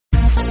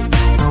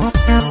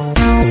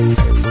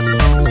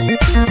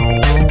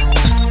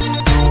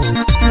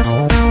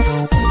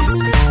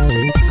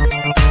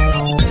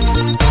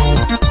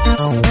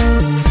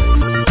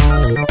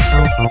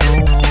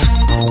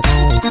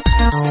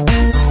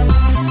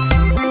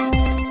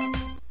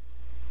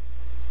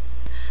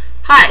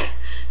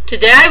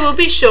Today I will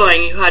be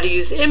showing you how to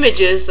use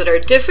images that are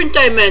different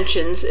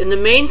dimensions in the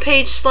main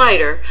page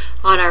slider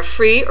on our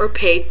free or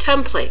paid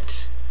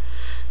templates.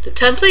 The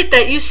template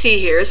that you see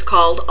here is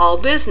called All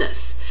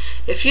Business.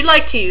 If you'd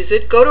like to use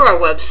it, go to our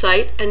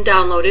website and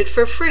download it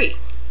for free.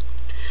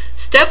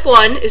 Step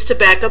 1 is to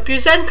back up your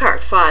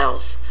ZenCart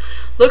files.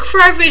 Look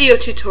for our video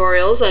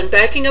tutorials on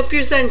backing up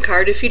your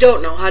ZenCart if you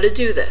don't know how to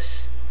do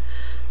this.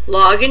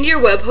 Log into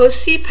your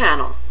webhost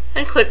cPanel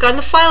and click on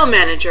the File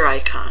Manager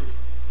icon.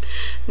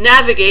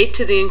 Navigate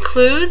to the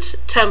Includes,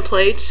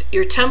 Templates,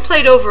 your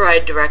Template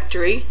Override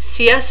Directory,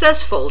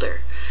 CSS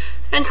folder,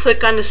 and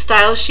click on the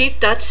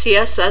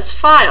stylesheet.css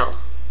file.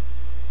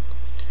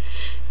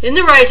 In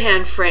the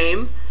right-hand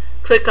frame,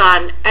 click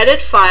on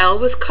Edit File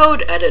with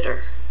Code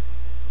Editor.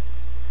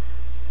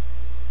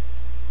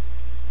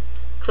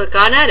 Click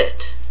on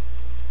Edit.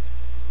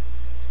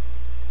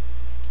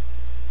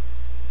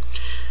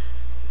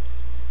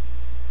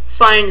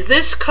 Find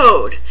this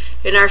code.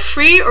 In our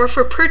free or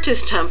for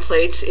purchase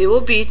templates, it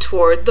will be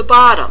toward the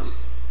bottom.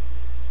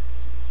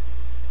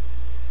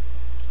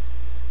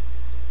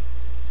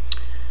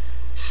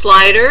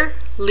 Slider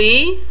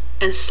Lee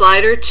and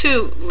Slider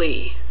to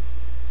Lee.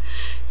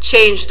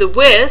 Change the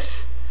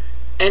width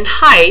and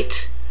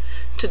height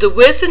to the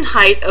width and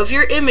height of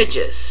your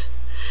images.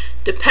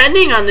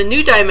 Depending on the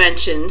new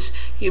dimensions,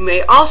 you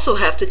may also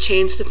have to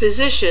change the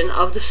position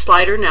of the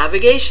slider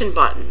navigation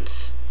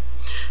buttons.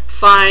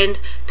 Find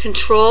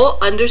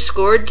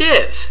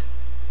Control_div.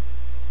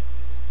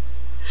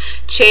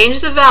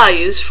 Change the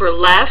values for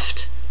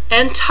left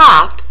and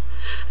top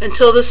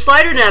until the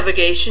slider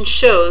navigation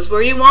shows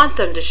where you want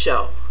them to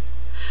show.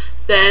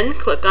 Then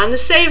click on the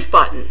Save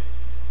button.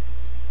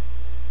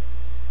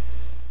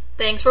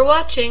 Thanks for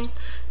watching.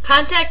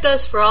 Contact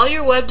us for all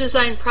your web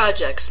design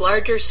projects,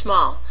 large or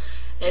small.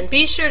 And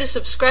be sure to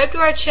subscribe to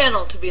our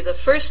channel to be the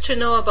first to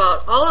know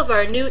about all of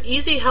our new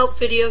Easy Help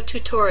video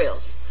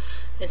tutorials.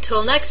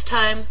 Until next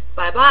time,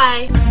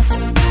 bye-bye.